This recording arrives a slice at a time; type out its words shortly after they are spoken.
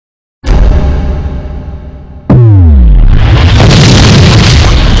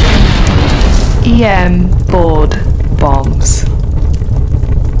EM board bombs.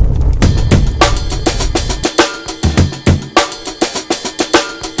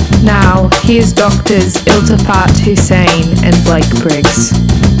 Now, here's Doctors Iltafat Hussain and Blake Briggs.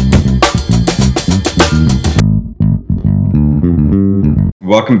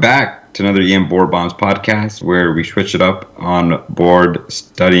 Welcome back to another EM Board Bombs podcast where we switch it up on board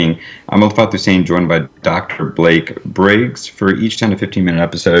studying. I'm Iltafat Hussain, joined by Dr. Blake Briggs. For each 10 to 15 minute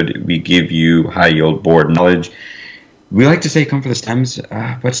episode, we give you high yield board knowledge. We like to say come for the stems,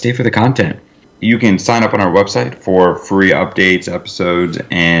 but stay for the content. You can sign up on our website for free updates, episodes,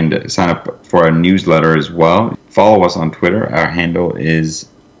 and sign up for our newsletter as well. Follow us on Twitter. Our handle is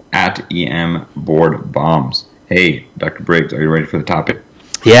 @EMBoardBombs. Hey, Dr. Briggs, are you ready for the topic?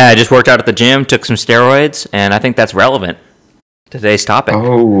 Yeah, I just worked out at the gym, took some steroids, and I think that's relevant to today's topic.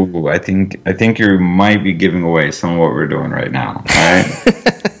 Oh, I think you might be giving away some of what we're doing right now. All right.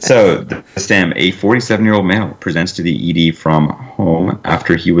 So, the stem, a 47-year-old male presents to the ED from home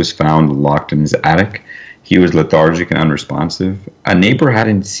after he was found locked in his attic. He was lethargic and unresponsive. A neighbor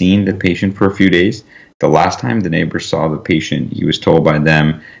hadn't seen the patient for a few days. The last time the neighbor saw the patient, he was told by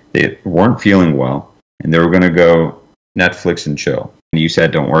them they weren't feeling well and they were going to go Netflix and chill. And you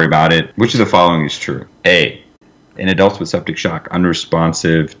said, don't worry about it. Which of the following is true? A, in adults with septic shock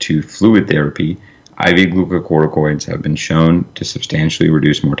unresponsive to fluid therapy, IV glucocorticoids have been shown to substantially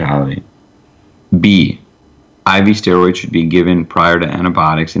reduce mortality. B, IV steroids should be given prior to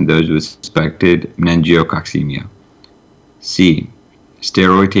antibiotics in those with suspected meningococemia. C,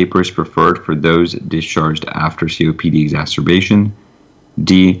 steroid taper is preferred for those discharged after COPD exacerbation.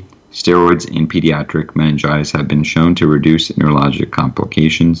 D, steroids in pediatric meningitis have been shown to reduce neurologic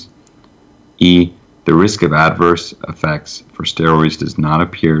complications. E, the risk of adverse effects for steroids does not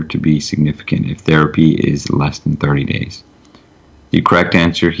appear to be significant if therapy is less than 30 days. The correct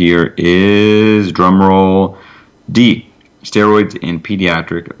answer here is, drumroll, D. Steroids in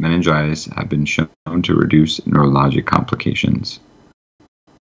pediatric meningitis have been shown to reduce neurologic complications.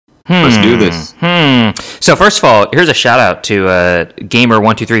 Let's do this. So first of all, here's a shout out to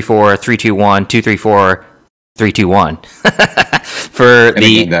Gamer1234321234321 for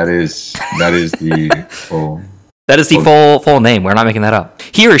the. That is the full. That is the full name. We're not making that up.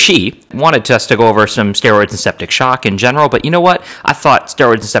 He or she wanted us to go over some steroids and septic shock in general, but you know what? I thought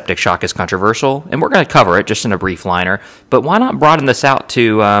steroids and septic shock is controversial, and we're going to cover it just in a brief liner. But why not broaden this out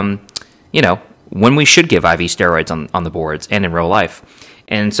to, when we should give IV steroids on the boards and in real life?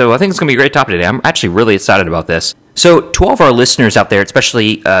 And so I think it's going to be a great topic today. I'm actually really excited about this. So to all of our listeners out there,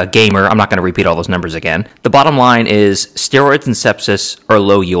 especially Gamer, I'm not going to repeat all those numbers again. The bottom line is steroids and sepsis are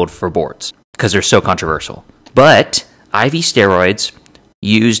low yield for boards because they're so controversial. But IV steroids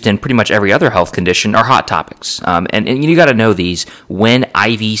used in pretty much every other health condition are hot topics. And you got to know these when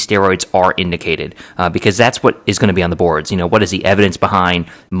IV steroids are indicated because that's what is going to be on the boards. You know, what is the evidence behind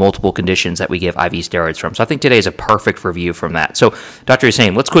multiple conditions that we give IV steroids from? So I think today is a perfect review from that. So Dr.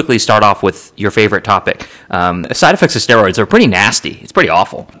 Hussain, let's quickly start off with your favorite topic. Side effects of steroids are pretty nasty. It's pretty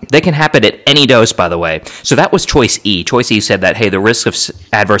awful. They can happen at any dose, by the way. So that was choice E. Choice E said that, hey, the risk of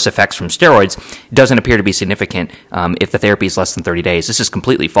adverse effects from steroids doesn't appear to be significant if the therapy is less than 30 days. This is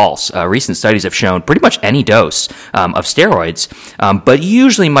completely false. Recent studies have shown pretty much any dose of steroids, but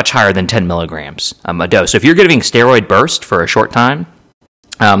usually much higher than 10 milligrams a dose. So if you're giving steroid burst for a short time,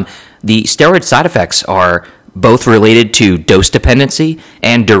 the steroid side effects are both related to dose dependency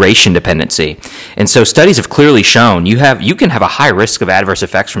and duration dependency. And so studies have clearly shown you can have a high risk of adverse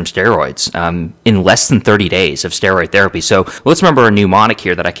effects from steroids in less than 30 days of steroid therapy. So let's remember a mnemonic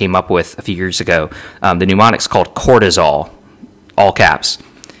here that I came up with a few years ago. The mnemonic's called cortisol, all caps.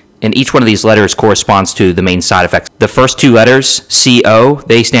 And each one of these letters corresponds to the main side effects. The first two letters, CO,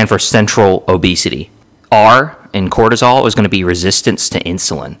 they stand for central obesity. R in cortisol is going to be resistance to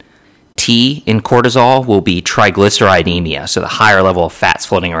insulin. T in cortisol will be triglyceridemia, so the higher level of fats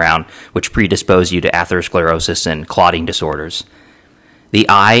floating around, which predispose you to atherosclerosis and clotting disorders. The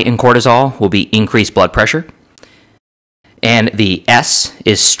I in cortisol will be increased blood pressure. And the S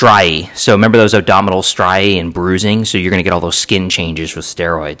is striae. So remember those abdominal striae and bruising? So you're going to get all those skin changes with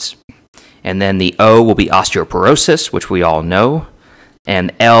steroids. And then the O will be osteoporosis, which we all know.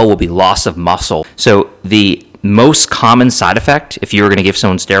 And L will be loss of muscle. So the most common side effect, if you were going to give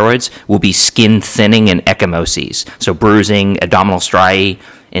someone steroids, will be skin thinning and ecchymoses. So bruising, abdominal striae,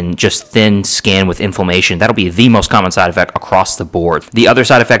 and just thin skin with inflammation. That'll be the most common side effect across the board. The other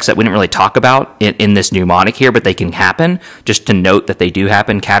side effects that we didn't really talk about in this mnemonic here, but they can happen, just to note that they do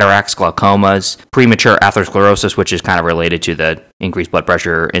happen: cataracts, glaucomas, premature atherosclerosis, which is kind of related to the increased blood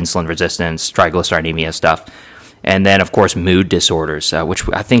pressure, insulin resistance, triglyceridemia stuff. And then, of course, mood disorders, which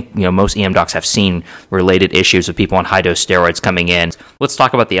I think most EM docs have seen related issues with people on high-dose steroids coming in. Let's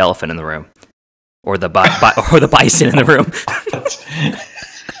talk about the elephant in the room, or the or the bison in the room.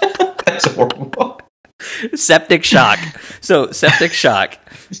 That's horrible. Septic shock. So, septic shock.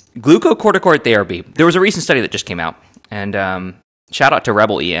 Glucocorticoid therapy. There was a recent study that just came out, and shout out to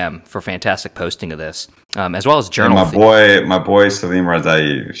Rebel EM for fantastic posting of this, as well as Journal. And my boy Salim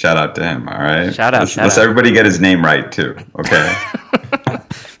Razai, shout out to him. All right, shout out. Let's everybody get his name right too. Okay. All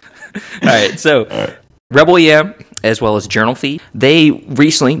right. So, Rebel EM as well as Journal Feed, they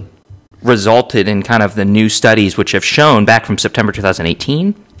recently resulted in kind of the new studies which have shown back from September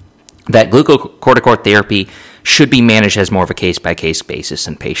 2018 that glucocorticoid therapy should be managed as more of a case-by-case basis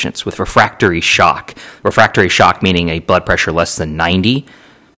in patients with refractory shock. Refractory shock meaning a blood pressure less than 90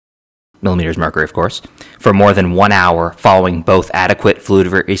 millimeters mercury, of course, for more than 1 hour following both adequate fluid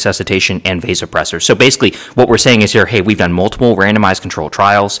resuscitation and vasopressors. So basically, what we're saying is here, hey, we've done multiple randomized controlled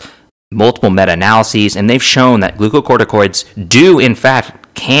trials, multiple meta-analyses, and they've shown that glucocorticoids do, in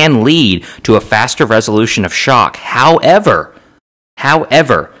fact, can lead to a faster resolution of shock. However,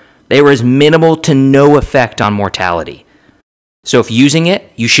 there is minimal to no effect on mortality. So if using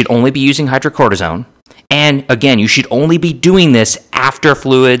it, you should only be using hydrocortisone. And again, you should only be doing this after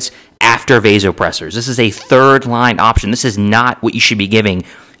fluids, after vasopressors. This is a third-line option. This is not what you should be giving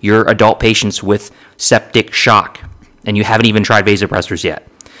your adult patients with septic shock. And you haven't even tried vasopressors yet.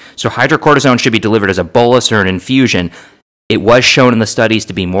 So hydrocortisone should be delivered as a bolus or an infusion. It was shown in the studies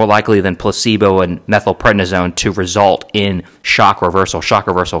to be more likely than placebo and methylprednisone to result in shock reversal. Shock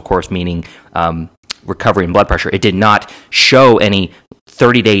reversal, of course, meaning recovery in blood pressure. It did not show any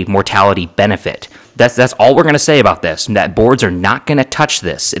 30-day mortality benefit. That's all we're going to say about this, that boards are not going to touch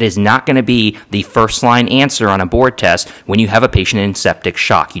this. It is not going to be the first-line answer on a board test when you have a patient in septic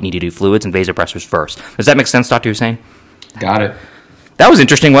shock. You need to do fluids and vasopressors first. Does that make sense, Dr. Hussein? Got it. That was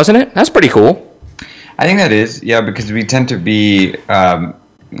interesting, wasn't it? That's pretty cool. I think that is, yeah, because we tend to be, I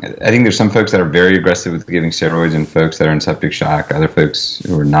think there's some folks that are very aggressive with giving steroids and folks that are in septic shock, other folks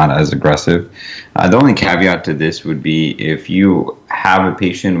who are not as aggressive. The only caveat to this would be if you have a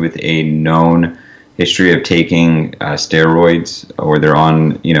patient with a known history of taking steroids, or they're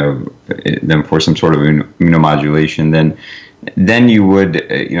on, them for some sort of immunomodulation, then you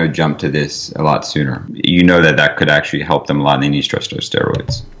would, jump to this a lot sooner. That could actually help them a lot, and they need stress dose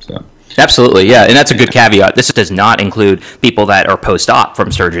steroids. So. Absolutely, yeah, and that's a good caveat. This does not include people that are post-op from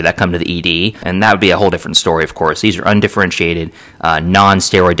surgery that come to the ED, and that would be a whole different story, of course. These are undifferentiated,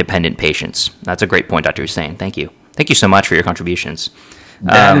 non-steroid-dependent patients. That's a great point, Dr. Hussein. Thank you. Thank you so much for your contributions.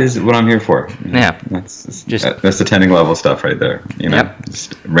 That is what I'm here for. Yeah. That's attending level stuff right there. Yep.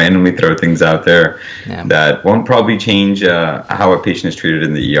 Just randomly throw things out there that won't probably change how a patient is treated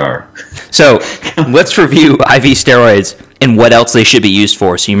in the ER. So let's review IV steroids and what else they should be used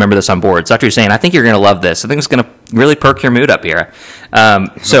for, so you remember this on board. Dr. Hussein, I think you're going to love this. I think it's going to really perk your mood up here. I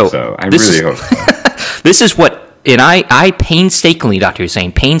really hope so. This is what... And I painstakingly, Dr.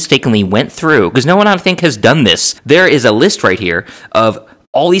 Hussein, went through, because no one, I think, has done this. There is a list right here of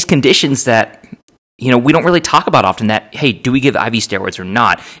all these conditions that, we don't really talk about often that, hey, do we give IV steroids or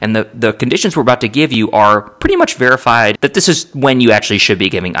not? And the conditions we're about to give you are pretty much verified that this is when you actually should be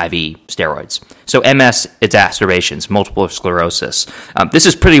giving IV steroids. So MS exacerbations, multiple sclerosis. This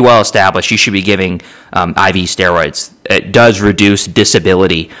is pretty well established. You should be giving IV steroids. It does reduce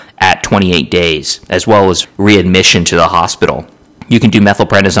disability at 28 days, as well as readmission to the hospital. You can do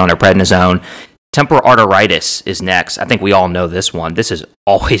methylprednisone or prednisone. Temporal arteritis is next. I think we all know this one. This is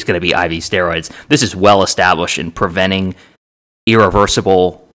always going to be IV steroids. This is well established in preventing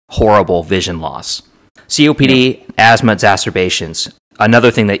irreversible, horrible vision loss. COPD, asthma exacerbations.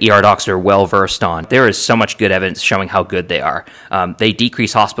 Another thing that ER docs are well versed on. There is so much good evidence showing how good they are. They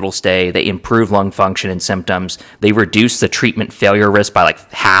decrease hospital stay. They improve lung function and symptoms. They reduce the treatment failure risk by like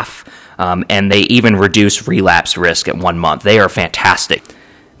half. And they even reduce relapse risk at 1 month. They are fantastic.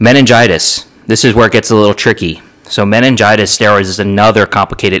 Meningitis. This is where it gets a little tricky. So meningitis steroids is another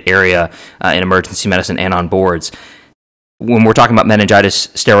complicated area in emergency medicine and on boards. When we're talking about meningitis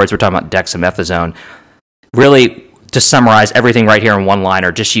steroids, we're talking about dexamethasone. Really, to summarize everything right here in one line,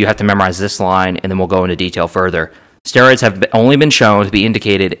 or just you have to memorize this line, and then we'll go into detail further. Steroids have only been shown to be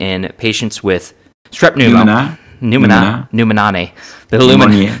indicated in patients with strep pneumonia. Pneumonane.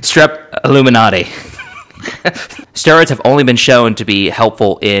 Strep Illuminati. Steroids have only been shown to be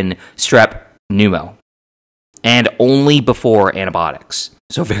helpful in strep pneumo, and only before antibiotics.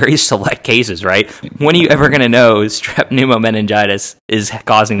 So very select cases, right? When are you ever going to know strep pneumomeningitis is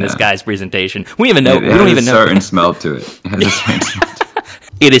causing this guy's presentation? We don't even know. It has a certain smell to it.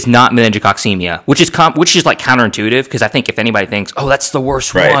 It is not meningococcemia, which is like counterintuitive, because I think if anybody thinks, oh, that's the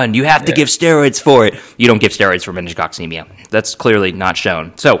worst one, you have to give steroids for it. You don't give steroids for meningococcemia. That's clearly not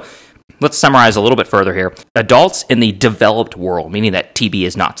shown. So let's summarize a little bit further here. Adults in the developed world, meaning that TB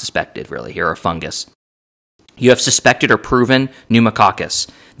is not suspected really here, or fungus. You have suspected or proven pneumococcus.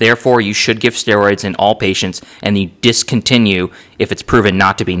 Therefore, you should give steroids in all patients, and you discontinue if it's proven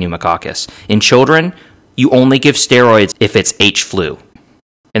not to be pneumococcus. In children, you only give steroids if it's H. flu,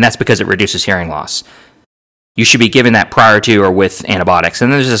 and that's because it reduces hearing loss. You should be given that prior to or with antibiotics.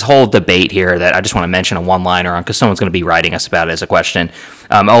 And there's this whole debate here that I just want to mention a one-liner on, because someone's going to be writing us about it as a question.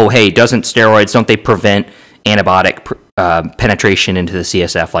 Don't they prevent antibiotic penetration into the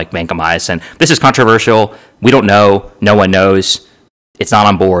CSF like vancomycin? This is controversial. We don't know. No one knows. It's not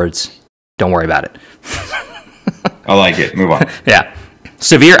on boards. Don't worry about it. I like it. Move on. Yeah.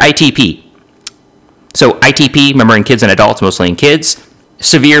 Severe ITP. So ITP, remember, in kids and adults, mostly in kids.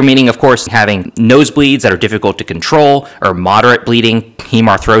 Severe meaning, of course, having nosebleeds that are difficult to control, or moderate bleeding,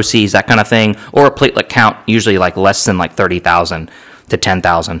 hemarthroses, that kind of thing, or a platelet count, usually like less than like 30,000 to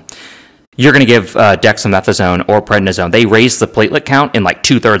 10,000. You're going to give dexamethasone or prednisone. They raise the platelet count in like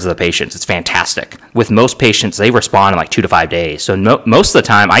 2/3 of the patients. It's fantastic. With most patients, they respond in like 2 to 5 days. So most of the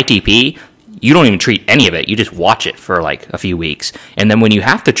time, ITP, you don't even treat any of it. You just watch it for like a few weeks. And then when you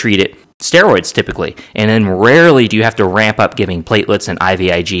have to treat it, steroids typically. And then rarely do you have to ramp up giving platelets and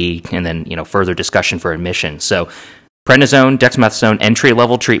IVIG, and then, further discussion for admission. So prednisone, dexamethasone,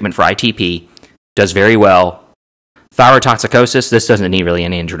 entry-level treatment for ITP does very well. Thyrotoxicosis, this doesn't need really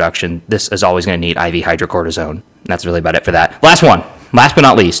any introduction. This is always going to need IV hydrocortisone. That's really about it for that. Last but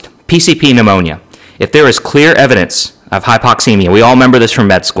not least, PCP pneumonia. If there is clear evidence of hypoxemia, we all remember this from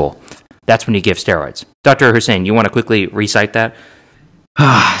med school, that's when you give steroids. Dr. Hussein, you want to quickly recite that?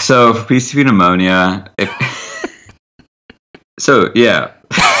 So for PCP pneumonia,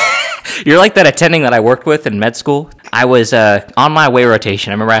 You're like that attending that I worked with in med school. I was on my way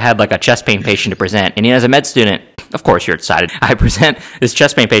rotation. I remember I had like a chest pain patient to present. And as a med student, of course you're excited. I present this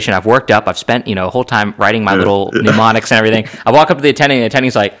chest pain patient I've worked up. I've spent, a whole time writing my little mnemonics and everything. I walk up to the attending, and the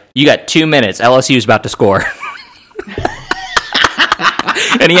attending's like, you got 2 minutes. LSU's about to score.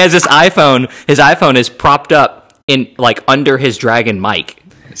 And he has this iPhone. His iPhone is propped up in like under his Dragon mic.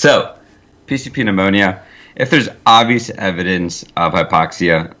 So, PCP pneumonia, if there's obvious evidence of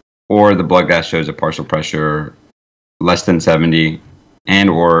hypoxia, or the blood gas shows a partial pressure less than 70 and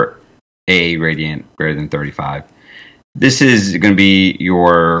or AA gradient greater than 35. This is going to be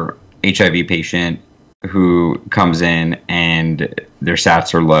your HIV patient who comes in and their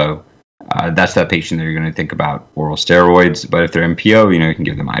SATs are low. That's that patient that you're going to think about oral steroids. But if they're MPO, you can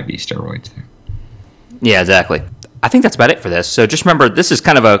give them IV steroids. Yeah, exactly. I think that's about it for this. So just remember, this is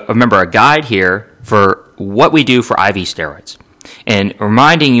kind of a guide here for what we do for IV steroids. And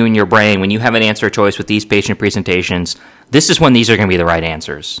reminding you in your brain, when you have an answer choice with these patient presentations, this is when these are going to be the right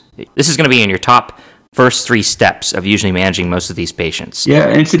answers. This is going to be in your top first 3 steps of usually managing most of these patients. Yeah,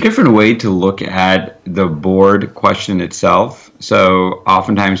 and it's a different way to look at the board question itself. So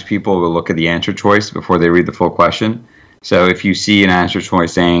oftentimes people will look at the answer choice before they read the full question. So if you see an answer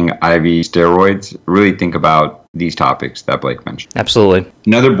choice saying IV steroids, really think about these topics that Blake mentioned. Absolutely.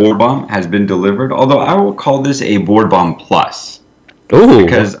 Another board bomb has been delivered, although I will call this a board bomb plus. Ooh.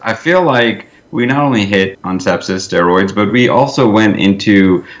 Because I feel like we not only hit on sepsis, steroids, but we also went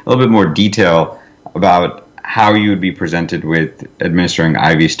into a little bit more detail about how you would be presented with administering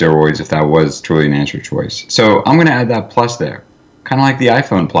IV steroids if that was truly an answer choice. So I'm going to add that plus there, kind of like the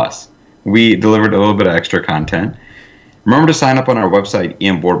iPhone Plus. We delivered a little bit of extra content. Remember to sign up on our website,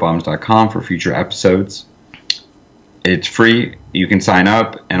 emboardbombs.com, for future episodes. It's free. You can sign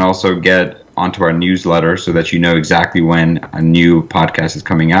up and also get onto our newsletter so that you know exactly when a new podcast is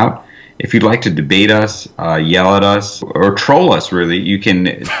coming out. If you'd like to debate us, yell at us, or troll us, really, you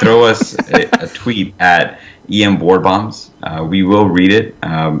can throw us a tweet at emboardbombs. We will read it,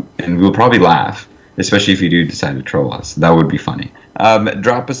 and we'll probably laugh, especially if you do decide to troll us. That would be funny.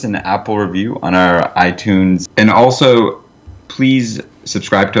 Drop us an Apple review on our iTunes. And also, please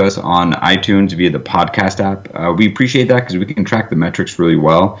subscribe to us on iTunes via the podcast app. We appreciate that because we can track the metrics really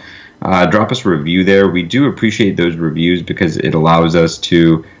well. Drop us a review there. We do appreciate those reviews because it allows us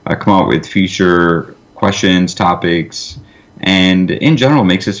to come up with future questions, topics, and in general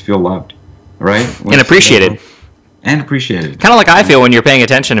makes us feel loved, right? And appreciated. And appreciated. Kind of like I feel when you're paying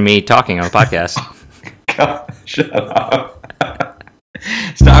attention to me talking on a podcast. God, shut up.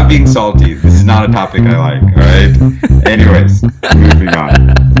 Stop being salty. This is not a topic I like, all right? Anyways, moving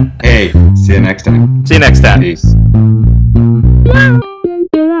on. Hey, see you next time. See you next time. Peace.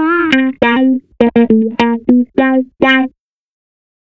 Bye.